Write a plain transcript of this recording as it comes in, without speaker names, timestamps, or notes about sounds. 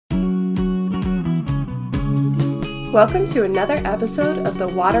Welcome to another episode of the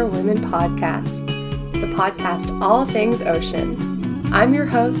Water Women Podcast, the podcast all things ocean. I'm your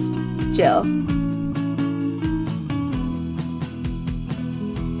host, Jill.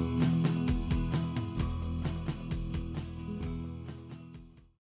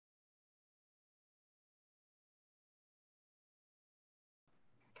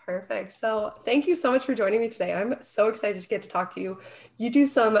 Perfect. So thank you so much for joining me today. I'm so excited to get to talk to you. You do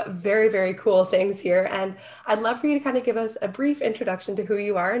some very, very cool things here, and I'd love for you to kind of give us a brief introduction to who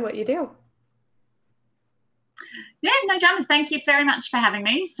you are and what you do. Yeah, no dramas. Thank you very much for having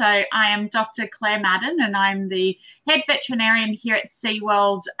me. So I am Dr. Claire Madden, and I'm the head veterinarian here at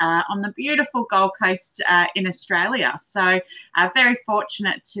SeaWorld on the beautiful Gold Coast in Australia. So very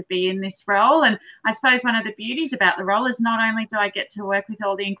fortunate to be in this role. And I suppose one of the beauties about the role is not only do I get to work with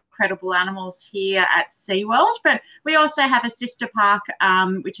all the incredible animals here at SeaWorld, but we also have a sister park,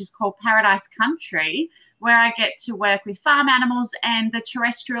 which is called Paradise Country, where I get to work with farm animals and the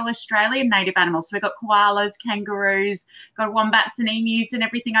terrestrial Australian native animals. So we've got koalas, kangaroos, got wombats and emus and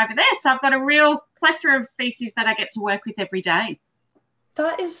everything over there. So I've got a real plethora of species that I get to work with every day.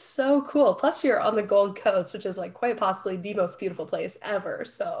 That is so cool. Plus you're on the Gold Coast, which is like quite possibly the most beautiful place ever.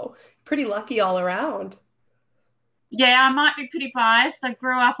 So pretty lucky all around. Yeah, I might be pretty biased. I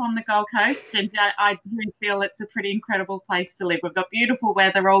grew up on the Gold Coast, and I do feel it's a pretty incredible place to live. We've got beautiful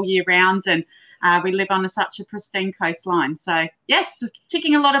weather all year round, and we live on such a pristine coastline. So, yes,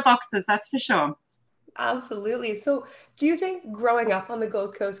 ticking a lot of boxes, that's for sure. Absolutely. So do you think growing up on the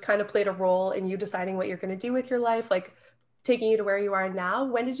Gold Coast kind of played a role in you deciding what you're going to do with your life, like taking you to where you are now?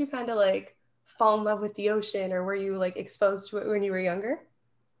 When did you kind of like fall in love with the ocean, or were you like exposed to it when you were younger?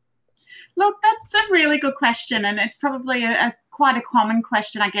 Look, that's a really good question, and it's probably quite a common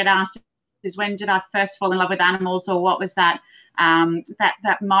question I get asked is when did I first fall in love with animals, or what was that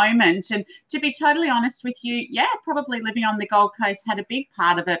that moment? And to be totally honest with you, yeah, probably living on the Gold Coast had a big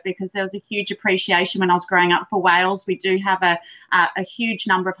part of it, because there was a huge appreciation when I was growing up for whales. We do have a huge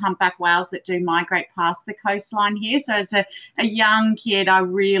number of humpback whales that do migrate past the coastline here. So as a young kid, I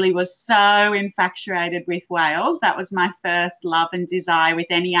really was so infatuated with whales. That was my first love and desire with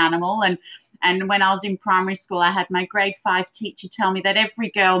any animal. And when I was in primary school, I had my grade 5 teacher tell me that every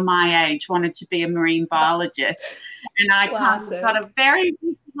girl my age wanted to be a marine biologist. And I kind of got a very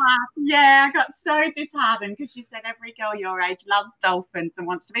I got so disheartened, because she said every girl your age loves dolphins and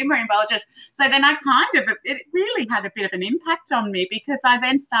wants to be a marine biologist. So then it really had a bit of an impact on me, because I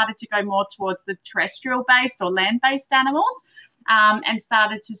then started to go more towards the terrestrial-based or land-based animals. And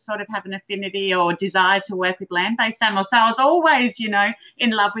started to sort of have an affinity or desire to work with land-based animals. So I was always,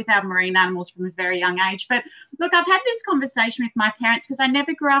 in love with our marine animals from a very young age. But look, I've had this conversation with my parents, because I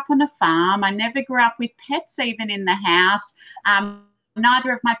never grew up on a farm. I never grew up with pets even in the house.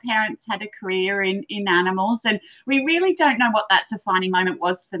 Neither of my parents had a career in animals, and we really don't know what that defining moment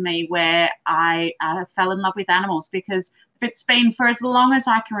was for me where I fell in love with animals, because it's been for as long as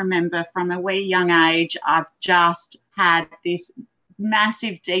I can remember, from a wee young age, I've just had this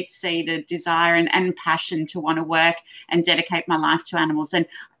massive, deep-seated desire and passion to want to work and dedicate my life to animals. And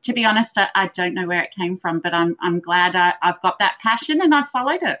to be honest, I don't know where it came from, but I'm glad I've got that passion and I've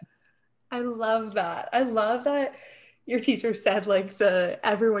followed it. I love that. I love that your teacher said like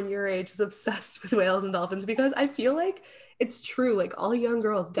everyone your age is obsessed with whales and dolphins, because I feel like it's true. Like all young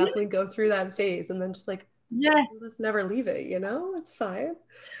girls definitely go through that phase, and then just like, yeah, let's never leave it, it's fine.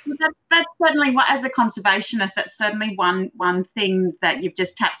 That's certainly, as a conservationist, that's certainly one thing that you've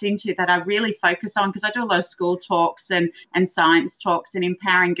just tapped into that I really focus on, because I do a lot of school talks and science talks and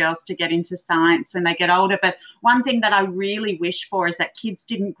empowering girls to get into science when they get older. But one thing that I really wish for is that kids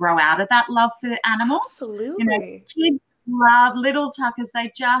didn't grow out of that love for animals. Absolutely. Kids love little tuckers.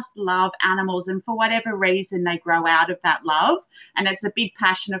 They just love animals, and for whatever reason they grow out of that love. And it's a big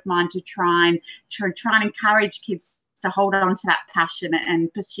passion of mine to try and encourage kids to hold on to that passion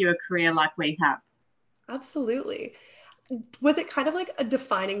and pursue a career like we have. Absolutely. Was it kind of like a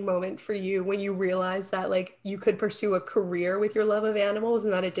defining moment for you when you realized that like you could pursue a career with your love of animals,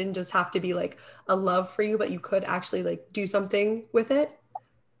 and that it didn't just have to be like a love for you, but you could actually like do something with it?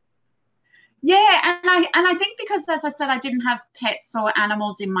 Yeah, and I think because, as I said, I didn't have pets or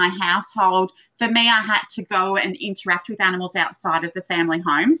animals in my household, for me, I had to go and interact with animals outside of the family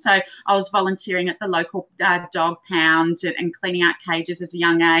home. So I was volunteering at the local dog pound and cleaning out cages as a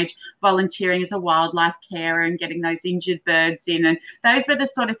young age, volunteering as a wildlife carer and getting those injured birds in. And those were the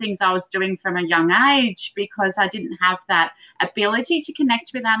sort of things I was doing from a young age, because I didn't have that ability to connect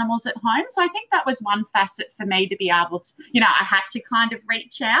with animals at home. So I think that was one facet for me to be able to, I had to kind of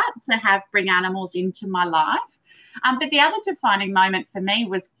reach out to bring animals into my life. But the other defining moment for me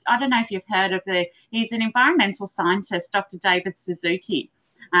was, I don't know if you've heard of he's an environmental scientist, Dr. David Suzuki.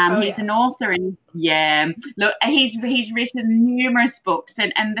 Oh, He's an yes. author, and yeah, look, he's written numerous books,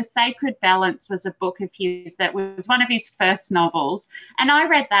 and The Sacred Balance was a book of his that was one of his first novels, and I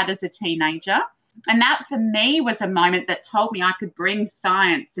read that as a teenager, and that for me was a moment that told me I could bring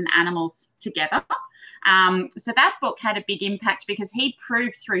science and animals together. So that book had a big impact because he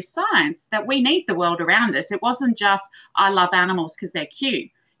proved through science that we need the world around us. It wasn't just I love animals because they're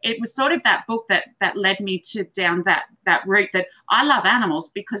cute. It was sort of that book that led me to down that route, that I love animals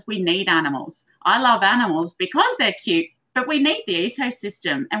because we need animals. I love animals because they're cute, but we need the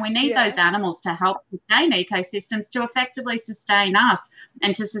ecosystem, and we need those Yeah. animals to help sustain ecosystems, to effectively sustain us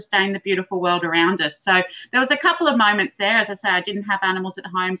and to sustain the beautiful world around us. So there was a couple of moments there. As I say, I didn't have animals at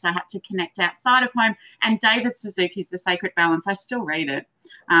home, so I had to connect outside of home. And David Suzuki's The Sacred Balance, I still read it.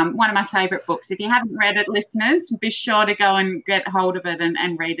 One of my favourite books. If you haven't read it, listeners, be sure to go and get hold of it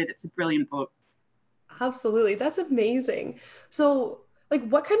and read it. It's a brilliant book. Absolutely. That's amazing. So, like,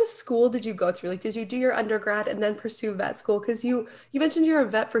 what kind of school did you go through? Like, did you do your undergrad and then pursue vet school? Because you mentioned you're a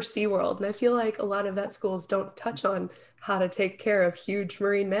vet for SeaWorld, and I feel like a lot of vet schools don't touch on how to take care of huge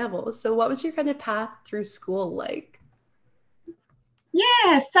marine mammals. So, what was your kind of path through school like?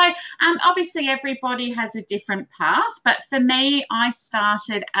 Yeah, so obviously everybody has a different path, but for me, I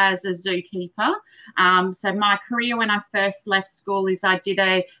started as a zookeeper. So my career when I first left school is I did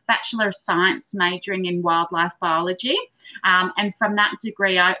a Bachelor of Science majoring in wildlife biology. And from that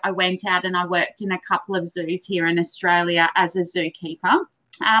degree, I went out and I worked in a couple of zoos here in Australia as a zookeeper.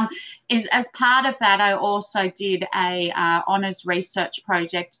 Um, as part of that, I also did a honours research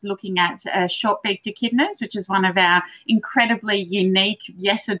project looking at short-beaked echidnas, which is one of our incredibly unique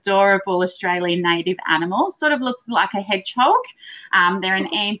yet adorable Australian native animals. Sort of looks like a hedgehog. They're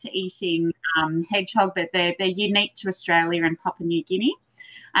an ant-eating hedgehog, but they're unique to Australia and Papua New Guinea.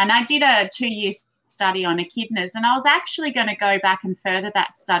 And I did a 2 year study on echidnas, and I was actually going to go back and further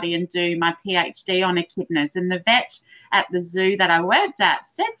that study and do my PhD on echidnas. And the vet at the zoo that I worked at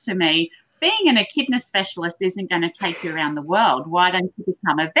said to me, being an echidna specialist isn't going to take you around the world. Why don't you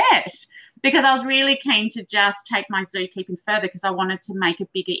become a vet? Because I was really keen to just take my zookeeping further because I wanted to make a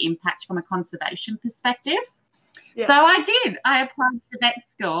bigger impact from a conservation perspective. So Yeah. I did. I applied for vet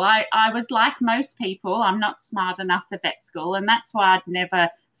school. I was like most people, I'm not smart enough for vet school, and that's why I'd never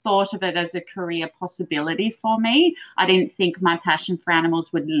thought of it as a career possibility for me. I didn't think my passion for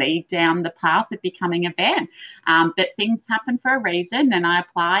animals would lead down the path of becoming a vet. But things happen for a reason, and I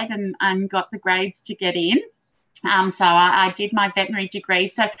applied and got the grades to get in. So I did my veterinary degree.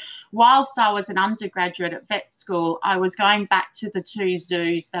 So whilst I was an undergraduate at vet school, I was going back to the two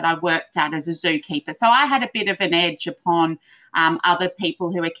zoos that I worked at as a zookeeper. So I had a bit of an edge upon other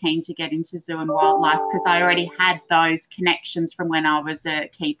people who were keen to get into zoo and wildlife because I already had those connections from when I was a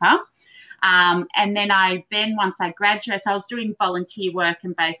keeper. And then once I graduated, so I was doing volunteer work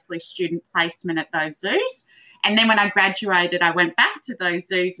and basically student placement at those zoos. And then when I graduated, I went back to those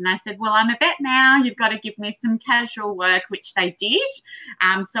zoos and I said, well, I'm a vet now. You've got to give me some casual work, which they did.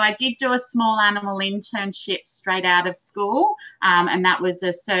 So I did do a small animal internship straight out of school. And that was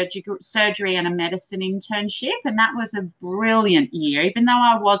a surgery and a medicine internship. And that was a brilliant year, even though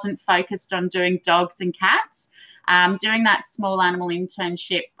I wasn't focused on doing dogs and cats. Doing that small animal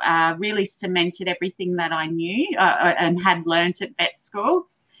internship really cemented everything that I knew and had learnt at vet school.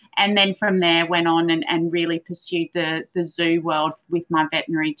 And then from there went on and really pursued the zoo world with my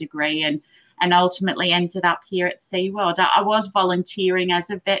veterinary degree and ultimately ended up here at SeaWorld. I was volunteering as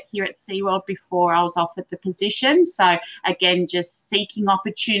a vet here at SeaWorld before I was offered the position. So again, just seeking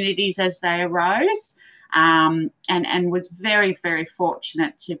opportunities as they arose. And was very, very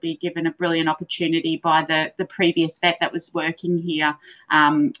fortunate to be given a brilliant opportunity by the previous vet that was working here.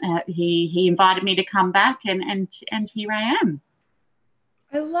 He invited me to come back and here I am.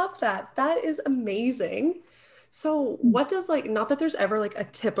 I love that. That is amazing. So, what does like, not that there's ever like a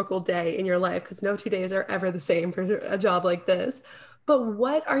typical day in your life, because no 2 days are ever the same for a job like this, but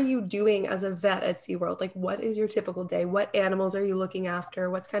what are you doing as a vet at SeaWorld? Like, what is your typical day? What animals are you looking after?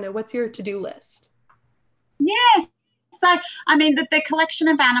 What's your to-do list? Yes. So, I mean, the collection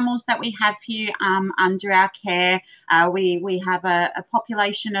of animals that we have here under our care, We have a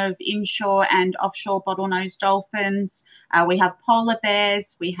population of inshore and offshore bottlenose dolphins. We have polar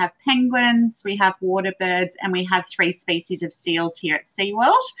bears, we have penguins, we have water birds, and we have 3 species of seals here at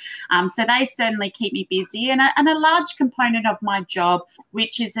SeaWorld. So they certainly keep me busy. And a large component of my job,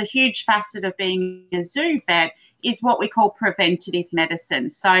 which is a huge facet of being a zoo vet, is what we call preventative medicine.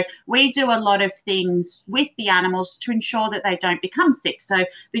 So we do a lot of things with the animals to ensure that they don't become sick. So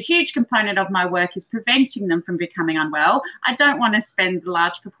the huge component of my work is preventing them from becoming unwell. I don't want to spend a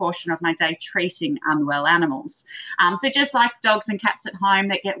large proportion of my day treating unwell animals. So just like dogs and cats at home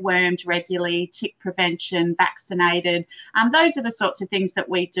that get wormed regularly, tick prevention, vaccinated, those are the sorts of things that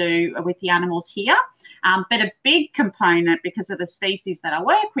we do with the animals here. But a big component, because of the species that I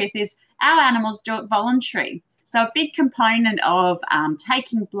work with, is our animals do it voluntary. So a big component of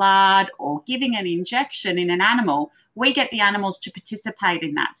taking blood or giving an injection in an animal, we get the animals to participate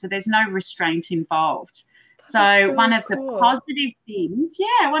in that. So there's no restraint involved. So one of the positive things,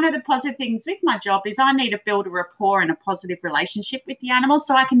 one of the positive things with my job is I need to build a rapport and a positive relationship with the animals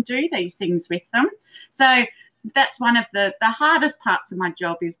so I can do these things with them. So that's one of the hardest parts of my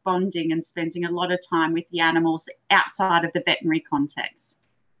job, is bonding and spending a lot of time with the animals outside of the veterinary context.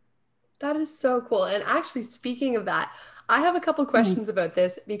 That is so cool. And actually, speaking of that, I have a couple questions about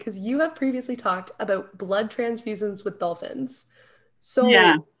this because you have previously talked about blood transfusions with dolphins.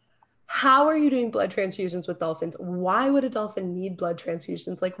 Yeah. So, how are you doing blood transfusions with dolphins? Why would a dolphin need blood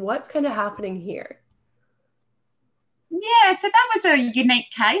transfusions? Like, what's kind of happening here? Yeah, so that was a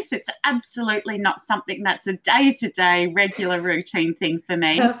unique case. It's absolutely not something that's a day-to-day regular routine thing for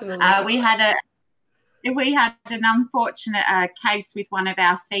me. Definitely. We had an unfortunate case with one of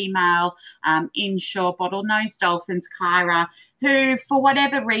our female inshore bottlenose dolphins, Kyra, who, for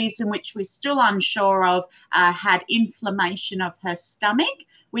whatever reason, which we're still unsure of, had inflammation of her stomach,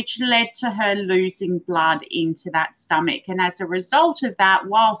 which led to her losing blood into that stomach. And as a result of that,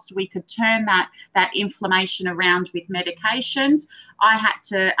 whilst we could turn that inflammation around with medications, I had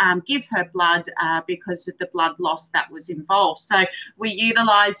to give her blood because of the blood loss that was involved. So we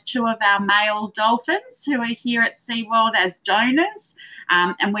utilised 2 of our male dolphins who are here at SeaWorld as donors,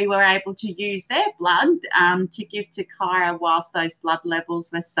 and we were able to use their blood to give to Kyra whilst those blood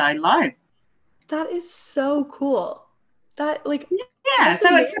levels were so low. That is so cool. That, like, yeah, that's so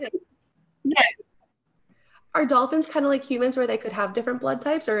amazing. yeah. Are dolphins kind of like humans where they could have different blood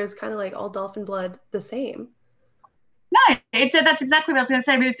types, or is kind of like all dolphin blood the same? No, that's exactly what I was going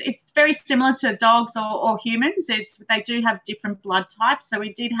to say. It's very similar to dogs or humans. They do have different blood types, so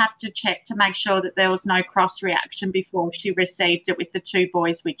we did have to check to make sure that there was no cross reaction before she received it with the 2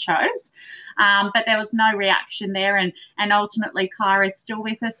 boys we chose. But there was no reaction there, and ultimately Kyra is still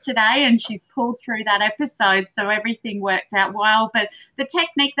with us today, and she's pulled through that episode, so everything worked out well. But the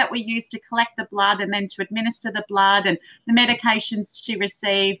technique that we used to collect the blood and then to administer the blood and the medications she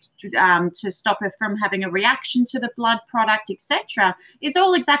received to stop her from having a reaction to the blood product, etc., is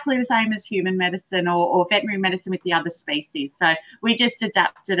all exactly the same as human medicine or veterinary medicine with the other species. So we just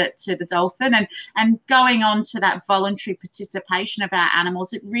adapted it to the dolphin, and going on to that voluntary participation of our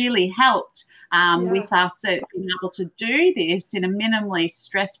animals, it really helped with us being able to do this in a minimally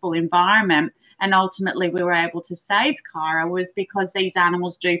stressful environment. And ultimately we were able to save Kyra was because these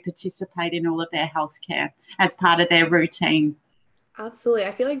animals do participate in all of their healthcare as part of their routine. Absolutely.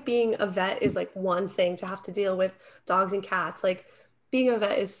 I feel like being a vet is like one thing to have to deal with dogs and cats. Like being a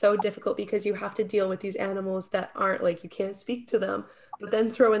vet is so difficult because you have to deal with these animals that aren't like you can't speak to them, but then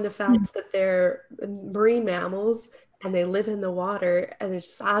throw in the fact that they're marine mammals and they live in the water and it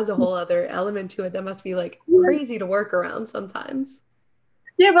just adds a whole other element to it that must be like crazy to work around sometimes.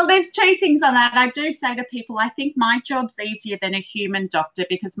 Yeah, well, there's 2 things on that. I do say to people, I think my job's easier than a human doctor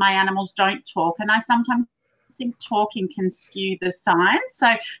because my animals don't talk, and I sometimes think talking can skew the science.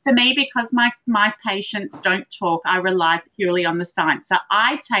 So for me, because my patients don't talk, I rely purely on the science. So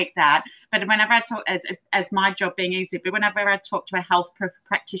I take that. But whenever I talk, as my job being easy, but whenever I talk to a health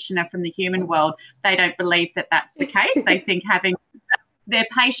practitioner from the human world, they don't believe that that's the case. They think having their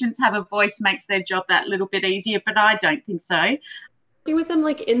patients have a voice makes their job that little bit easier, but I don't think so. Being with them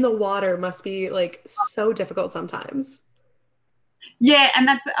like in the water must be like so difficult sometimes. Yeah, and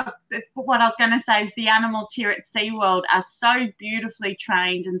that's what I was going to say is the animals here at SeaWorld are so beautifully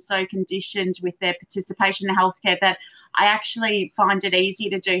trained and so conditioned with their participation in healthcare that I actually find it easier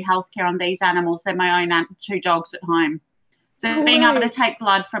to do healthcare on these animals than my own 2 dogs at home. So No being able to way. take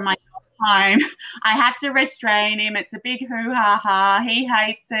blood from my home, I have to restrain him. It's a big hoo-ha-ha. He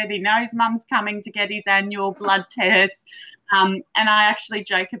hates it. He knows mum's coming to get his annual blood test. And I actually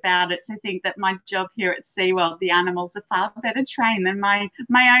joke about it to think that my job here at SeaWorld, the animals are far better trained than my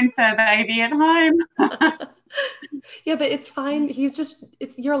own fur baby at home. Yeah, but it's fine. He's just,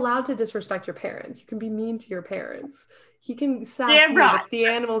 it's, you're allowed to disrespect your parents. You can be mean to your parents. He can sass Yeah, you, right. but the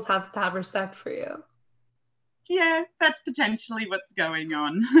animals have to have respect for you. Yeah, that's potentially what's going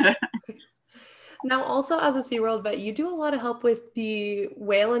on. Now, also as a SeaWorld vet, you do a lot of help with the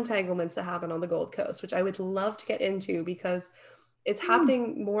whale entanglements that happen on the Gold Coast, which I would love to get into because it's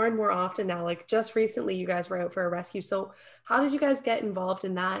happening more and more often now. Like just recently, you guys were out for a rescue. So, how did you guys get involved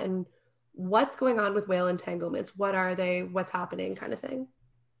in that? And what's going on with whale entanglements? What are they? What's happening, kind of thing?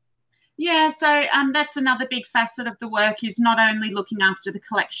 Yeah, so that's another big facet of the work is not only looking after the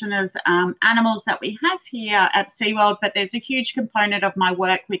collection of animals that we have here at SeaWorld, but there's a huge component of my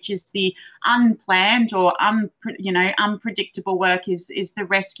work which is the unplanned or unpredictable work is the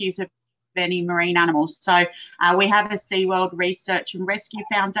rescues of any marine animals. So we have a SeaWorld Research and Rescue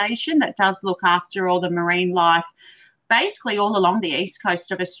Foundation that does look after all the marine life basically all along the east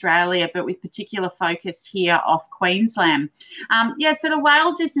coast of Australia, but with particular focus here off Queensland. Yeah, so the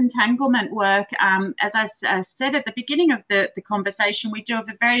whale disentanglement work, as I said at the beginning of the conversation, we do have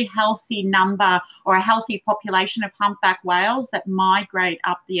a very healthy number or a healthy population of humpback whales that migrate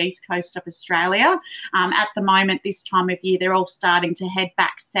up the east coast of Australia. At the moment, this time of year, they're all starting to head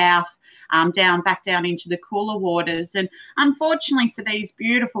back south, back down into the cooler waters. And unfortunately for these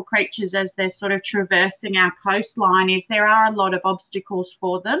beautiful creatures, as they're sort of traversing our coastline, is there are a lot of obstacles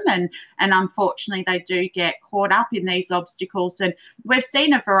for them, and unfortunately they do get caught up in these obstacles. And we've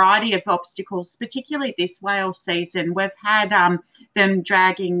seen a variety of obstacles, particularly this whale season. We've had them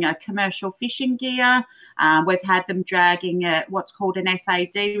dragging commercial fishing gear. We've had them dragging what's called an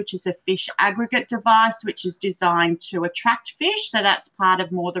FAD, which is a fish aggregate device, which is designed to attract fish. So that's part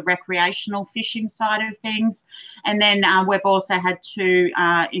of more the recreational fishing side of things. And then we've also had two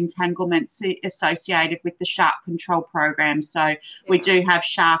entanglements associated with the shark control program. So we do have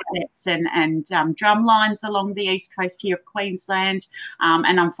shark nets and drum lines along the east coast here of Queensland.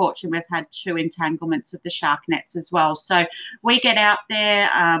 And unfortunately, we've had two entanglements of the shark nets as well. So we get out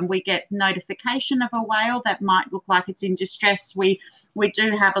there, we get notification of a whale that might look like it's in distress. We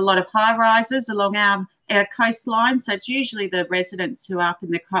do have a lot of high rises along our coastline. So it's usually the residents who are up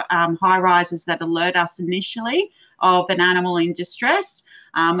in the high rises that alert us initially of an animal in distress.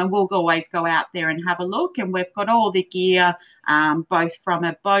 And we'll always go out there and have a look. And we've got all the gear, both from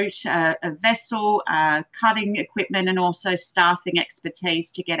a boat, a vessel, cutting equipment, and also staffing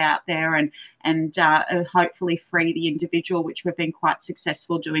expertise to get out there and hopefully free the individual, which we've been quite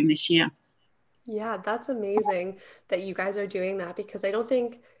successful doing this year. Yeah, that's amazing that you guys are doing that because I don't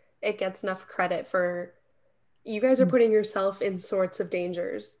think it gets enough credit for you guys are putting yourself in sorts of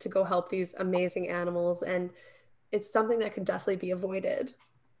dangers to go help these amazing animals, and it's something that could definitely be avoided.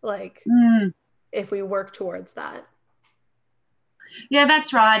 Like Mm. if we work towards that. Yeah,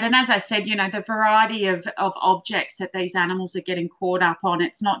 that's right. And as I said, the variety of objects that these animals are getting caught up on,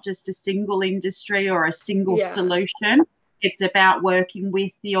 it's not just a single industry or a single Yeah, solution. It's about working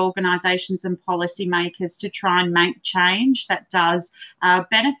with the organisations and policymakers to try and make change that does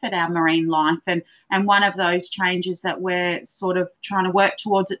benefit our marine life. And one of those changes that we're sort of trying to work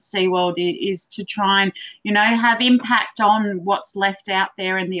towards at SeaWorld is to try and, have impact on what's left out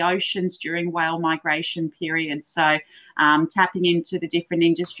there in the oceans during whale migration periods. So tapping into the different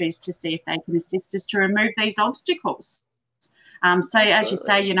industries to see if they can assist us to remove these obstacles. So as you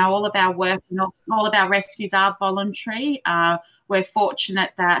say, absolutely. all of our work and all of our rescues are voluntary. We're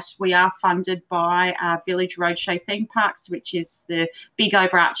fortunate that we are funded by Village Roadshow Theme Parks, which is the big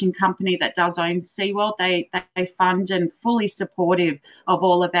overarching company that does own SeaWorld. They fund and fully supportive of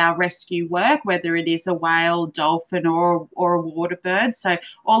all of our rescue work, whether it is a whale, dolphin, or a water bird. So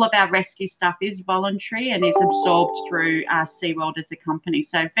all of our rescue stuff is voluntary and is absorbed through SeaWorld as a company.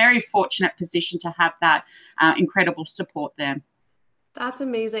 So very fortunate position to have that incredible support there. That's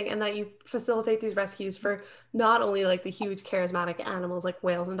amazing. And that you facilitate these rescues for not only like the huge charismatic animals like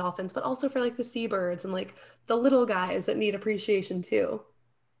whales and dolphins, but also for like the seabirds and like the little guys that need appreciation too.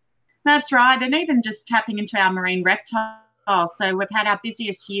 That's right. And even just tapping into our marine reptiles. So we've had our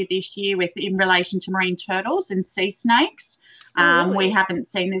busiest year this year with in relation to marine turtles and sea snakes. Oh, We really? haven't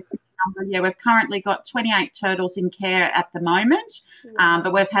seen this number. Yeah, we've currently got 28 turtles in care at the moment, but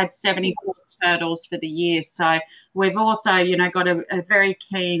Wow. we've had 74 turtles for the year. So we've also, got a very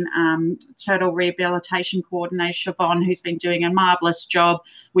keen turtle rehabilitation coordinator, Siobhan, who's been doing a marvellous job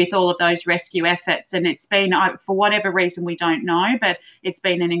with all of those rescue efforts. And it's been, for whatever reason, we don't know, but it's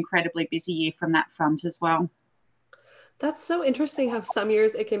been an incredibly busy year from that front as well. That's so interesting how some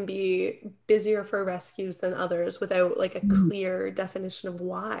years it can be busier for rescues than others without like a clear definition of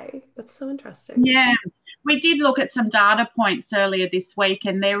why. That's so interesting. Yeah. we did look at some data points earlier this week,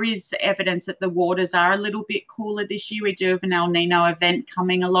 and there is evidence that the waters are a little bit cooler this year. We do have an El Nino event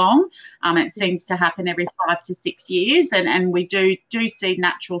coming along. It seems to happen every 5 to 6 years, and we do see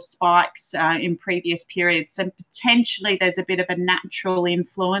natural spikes in previous periods. And potentially there's a bit of a natural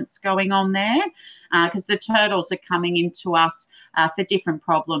influence going on there, because the turtles are coming into us for different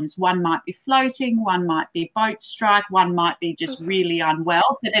problems. One might be floating, one might be boat strike, one might be just really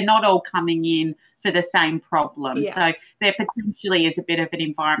unwell. So they're not all coming in for the same problem. Yeah. So there potentially is a bit of an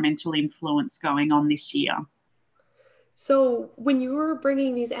environmental influence going on this year. So when you were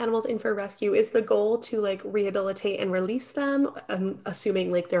bringing these animals in for rescue, is the goal to like rehabilitate and release them?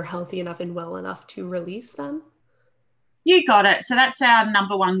 Assuming like they're healthy enough and well enough to release them? You got it. So that's our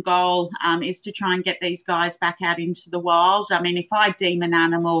number one goal, is to try and get these guys back out into the wild. I mean, if I deem an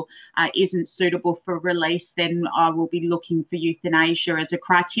animal isn't suitable for release, then I will be looking for euthanasia as a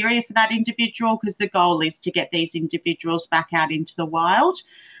criteria for that individual, because the goal is to get these individuals back out into the wild.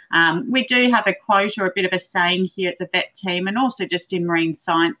 We do have a quote or a bit of a saying here at the vet team, and also just in marine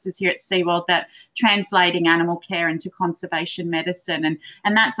sciences here at SeaWorld, that translating animal care into conservation medicine.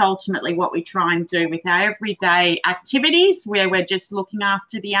 And that's ultimately what we try and do with our everyday activities, where we're just looking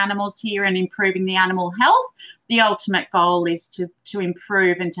after the animals here and improving the animal health. The ultimate goal is to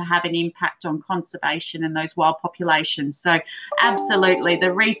improve and to have an impact on conservation and those wild populations. So absolutely,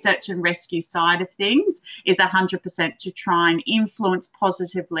 the research and rescue side of things is 100% to try and influence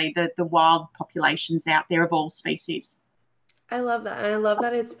positively the wild populations out there of all species. I love that. And I love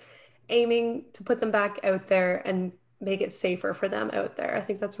that it's aiming to put them back out there and make it safer for them out there. I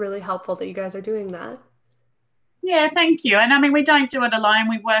think that's really helpful that you guys are doing that. Yeah, thank you. And I mean, we don't do it alone.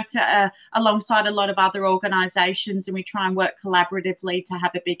 We work alongside a lot of other organisations, and we try and work collaboratively to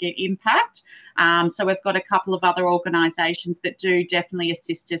have a bigger impact. So we've got a couple of other organisations that do definitely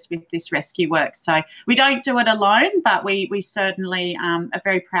assist us with this rescue work. So we don't do it alone, but we certainly are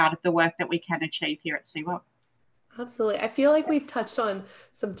very proud of the work that we can achieve here at SeaWorld. Absolutely. I feel like we've touched on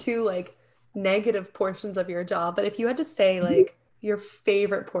some too like negative portions of your job, but if you had to say like your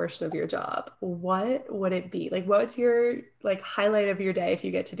favorite portion of your job, what would it be? Like, what's your like highlight of your day if you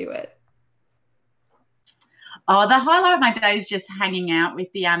get to do it? Oh, the highlight of my day is just hanging out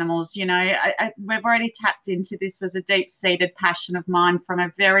with the animals. You know, we've already tapped into this, was a deep-seated passion of mine from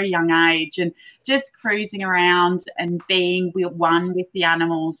a very young age, and just cruising around and being one with the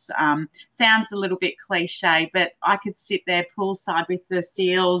animals. Sounds a little bit cliche, but I could sit there poolside with the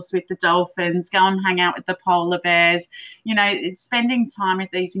seals, with the dolphins, go and hang out with the polar bears. You know, it's spending time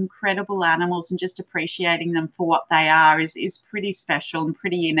with these incredible animals and just appreciating them for what they are is pretty special and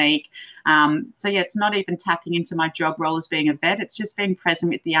pretty unique. So yeah, it's not even tapping into my job role as being a vet. It's just being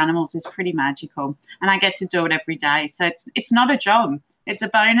present with the animals is pretty magical, and I get to do it every day. So it's not a job. It's a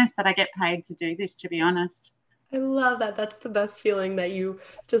bonus that I get paid to do this, to be honest. I love that. That's the best feeling, that you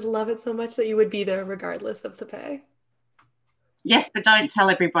just love it so much that you would be there regardless of the pay. Yes, but don't tell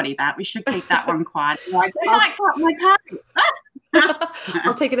everybody that. We should keep that one quiet. Like, they might cut my pay.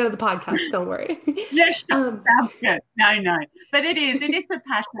 I'll take it out of the podcast. Don't worry. Yeah, sure. Sounds good. No. But it is a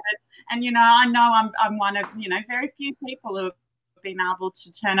passion. And, you know I'm one of, very few people who have been able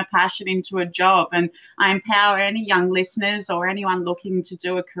to turn a passion into a job. And I empower any young listeners or anyone looking to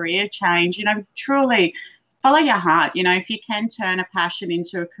do a career change, truly follow your heart. If you can turn a passion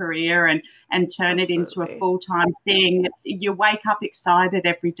into a career and turn Absolutely. it into a full-time thing, you wake up excited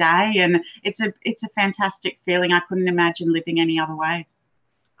every day, and it's a fantastic feeling. I couldn't imagine living any other way.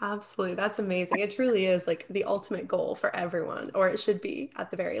 Absolutely. That's amazing. It truly is like the ultimate goal for everyone, or it should be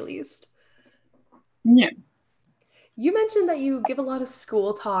at the very least. Yeah. You mentioned that you give a lot of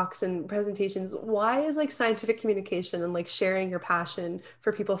school talks and presentations. Why is like scientific communication and like sharing your passion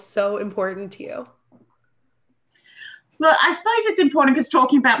for people so important to you? Well, I suppose it's important because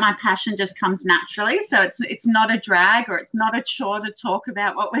talking about my passion just comes naturally. So it's not a drag, or it's not a chore to talk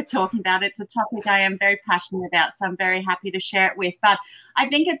about what we're talking about. It's a topic I am very passionate about, so I'm very happy to share it with. But I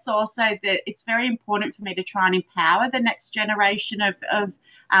think it's also that it's very important for me to try and empower the next generation of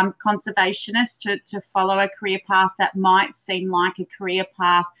conservationists to follow a career path that might seem like a career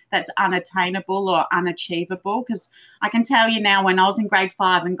path that's unattainable or unachievable. Because I can tell you now, when I was in grade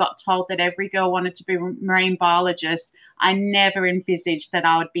 5 and got told that every girl wanted to be a marine biologist, I never envisaged that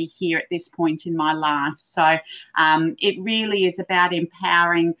I would be here at this point in my life. So it really is about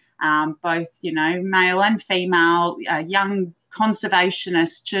empowering both, male and female, young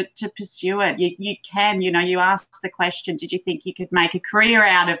conservationists to pursue it. You can, you ask the question, did you think you could make a career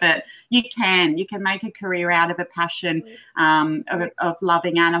out of it? You can make a career out of a passion of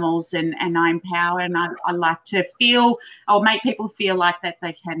loving animals, and I empower, and I like to feel or make people feel like that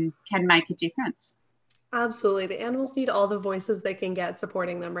they can make a difference. Absolutely. The animals need all the voices they can get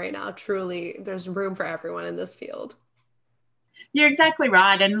supporting them right now. Truly, there's room for everyone in this field. You're exactly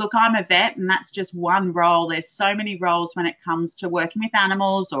right. And look, I'm a vet, and that's just one role. There's so many roles when it comes to working with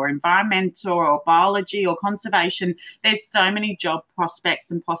animals or environmental or biology or conservation. There's so many job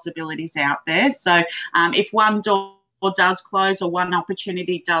prospects and possibilities out there. So if one door does close or one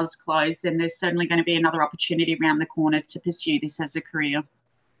opportunity does close, then there's certainly going to be another opportunity around the corner to pursue this as a career.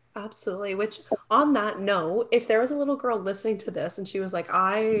 Absolutely. Which, on that note, if there was a little girl listening to this and she was like,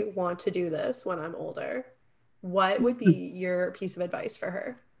 I want to do this when I'm older, what would be your piece of advice for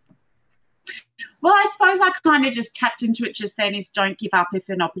her? Well, I suppose I kind of just tapped into it just then is don't give up if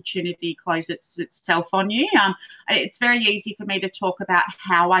an opportunity closes itself on you. It's very easy for me to talk about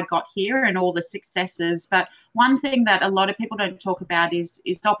how I got here and all the successes, but one thing that a lot of people don't talk about is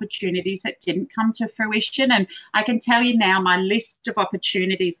opportunities that didn't come to fruition. And I can tell you now, my list of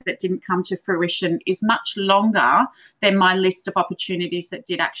opportunities that didn't come to fruition is much longer than my list of opportunities that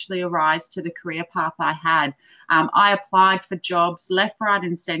did actually arise to the career path I had. I applied for jobs left, right,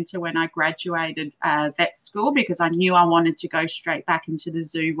 and centre when I graduated vet school because I knew I wanted to go straight back into the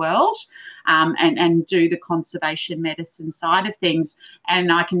zoo world and do the conservation medicine side of things. And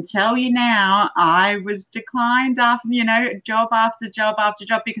I can tell you now, I was declined after, job after job after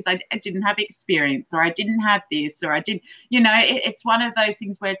job because I didn't have experience or I didn't have this or I didn't, it's one of those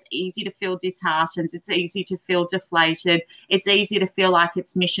things where it's easy to feel disheartened. It's easy to feel deflated. It's easy to feel like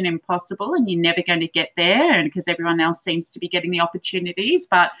it's mission impossible and you're never going to get there. And because everyone else seems to be getting the opportunities.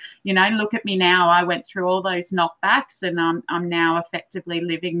 But, look at me now. I went through all those knockbacks and I'm now effectively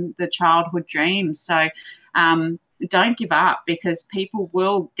living the childhood dream. So don't give up because people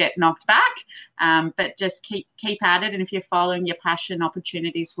will get knocked back, but just keep at it. And if you're following your passion,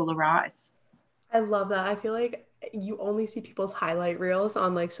 opportunities will arise. I love that. I feel like you only see people's highlight reels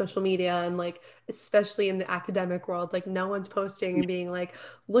on like social media and like especially in the academic world, like no one's posting and being like,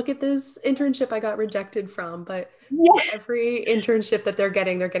 look at this internship I got rejected from. But for Yeah. every internship that they're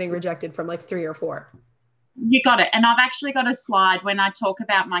getting rejected from like three or four. You got it. And I've actually got a slide when I talk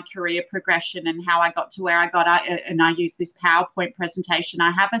about my career progression and how I got to where I got, and I use this PowerPoint presentation.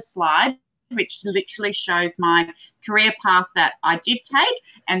 I have a slide which literally shows my career path that I did take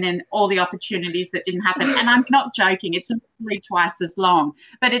and then all the opportunities that didn't happen. And I'm not joking, it's literally twice as long.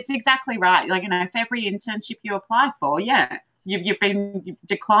 But it's exactly right. Like, for every internship you apply for, yeah, you've been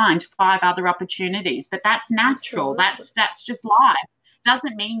declined 5 other opportunities. But that's natural. Absolutely. That's just life.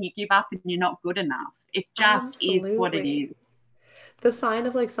 Doesn't mean you give up and you're not good enough. It just is what it Absolutely. is. The sign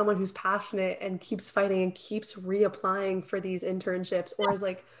of like someone who's passionate and keeps fighting and keeps reapplying for these internships or is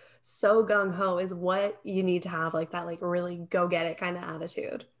like so gung ho is what you need to have like that like really go get it kind of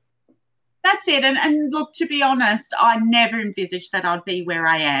attitude. That's it. And look, to be honest, I never envisaged that I'd be where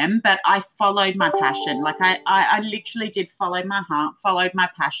I am, but I followed my passion. Like I literally did follow my heart, followed my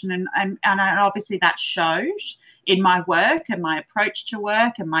passion. And obviously that shows in my work and my approach to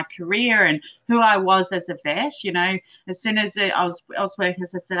work and my career and who I was as a vet. As soon as I was working,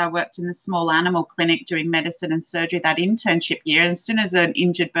 as I said, I worked in the small animal clinic doing medicine and surgery that internship year. And as soon as an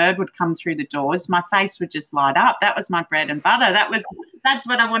injured bird would come through the doors, my face would just light up. That was my bread and butter. That's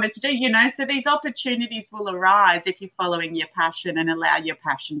what I wanted to do, So these opportunities will arise if you're following your passion and allow your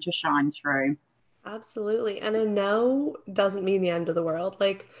passion to shine through. Absolutely. And a no doesn't mean the end of the world.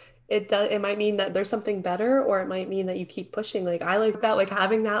 Like it might mean that there's something better or it might mean that you keep pushing. Like I like that, like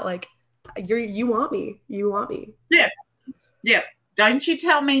having that like you want me. You want me. Yeah, yeah. Don't you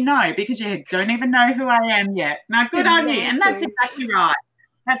tell me no because you don't even know who I am yet. Now, good on you. And that's Exactly. exactly right.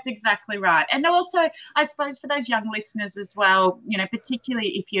 That's exactly right. And also, I suppose for those young listeners as well,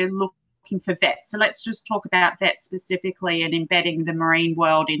 particularly if you're looking for vets. So let's just talk about vets specifically and embedding the marine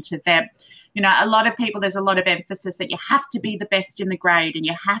world into vet. A lot of people, there's a lot of emphasis that you have to be the best in the grade and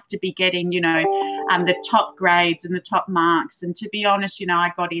you have to be getting, the top grades and the top marks. And to be honest,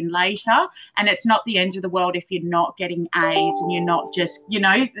 I got in later and it's not the end of the world if you're not getting A's and you're not just,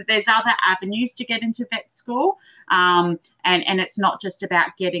 there's other avenues to get into vet school. And it's not just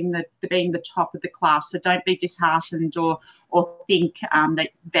about getting being the top of the class. So don't be disheartened or think that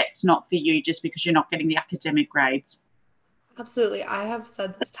vet's not for you just because you're not getting the academic grades. Absolutely. I have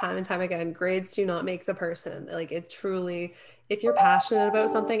said this time and time again, grades do not make the person. Like it truly, if you're passionate about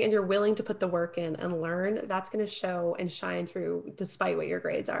something and you're willing to put the work in and learn, that's going to show and shine through despite what your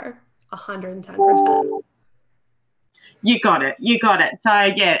grades are. 110%. You got it. You got it. So,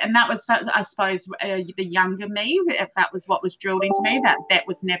 yeah, and that was, I suppose, the younger me, if that was what was drilled into me, that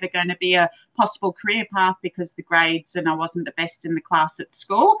was never going to be a possible career path because the grades and I wasn't the best in the class at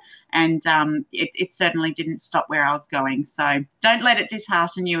school. And it certainly didn't stop where I was going. So don't let it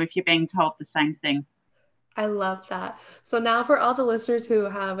dishearten you if you're being told the same thing. I love that. So now for all the listeners who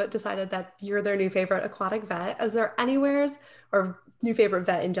have decided that you're their new favorite aquatic vet, is there anywheres or new favorite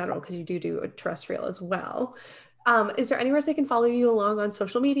vet in general, because you do a terrestrial as well. Is there anywhere they can follow you along on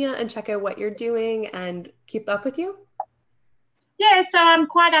social media and check out what you're doing and keep up with you? Yeah, so I'm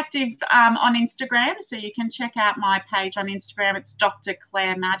quite active on Instagram. So you can check out my page on Instagram. It's Dr.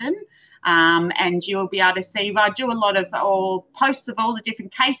 Claire Madden. And you'll be able to see, I do a lot of all posts of all the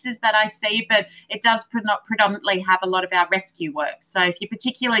different cases that I see, but it does predominantly have a lot of our rescue work. So if you're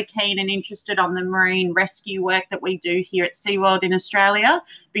particularly keen and interested on the marine rescue work that we do here at SeaWorld in Australia,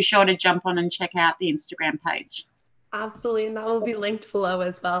 be sure to jump on and check out the Instagram page. Absolutely. And that will be linked below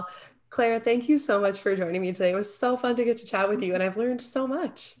as well. Claire, thank you so much for joining me today. It was so fun to get to chat with you, and I've learned so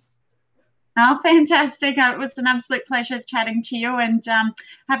much. Oh, fantastic. It was an absolute pleasure chatting to you, and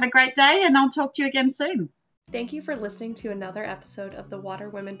have a great day, and I'll talk to you again soon. Thank you for listening to another episode of the Water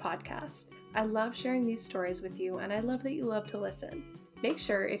Women Podcast. I love sharing these stories with you, and I love that you love to listen. Make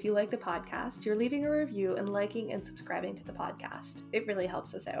sure if you like the podcast, you're leaving a review and liking and subscribing to the podcast. It really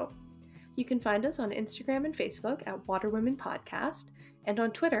helps us out. You can find us on Instagram and Facebook at Water Women Podcast and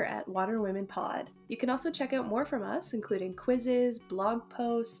on Twitter at Water Women Pod. You can also check out more from us, including quizzes, blog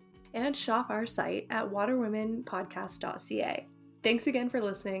posts, and shop our site at waterwomenpodcast.ca. Thanks again for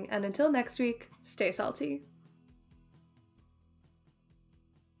listening, and until next week, stay salty.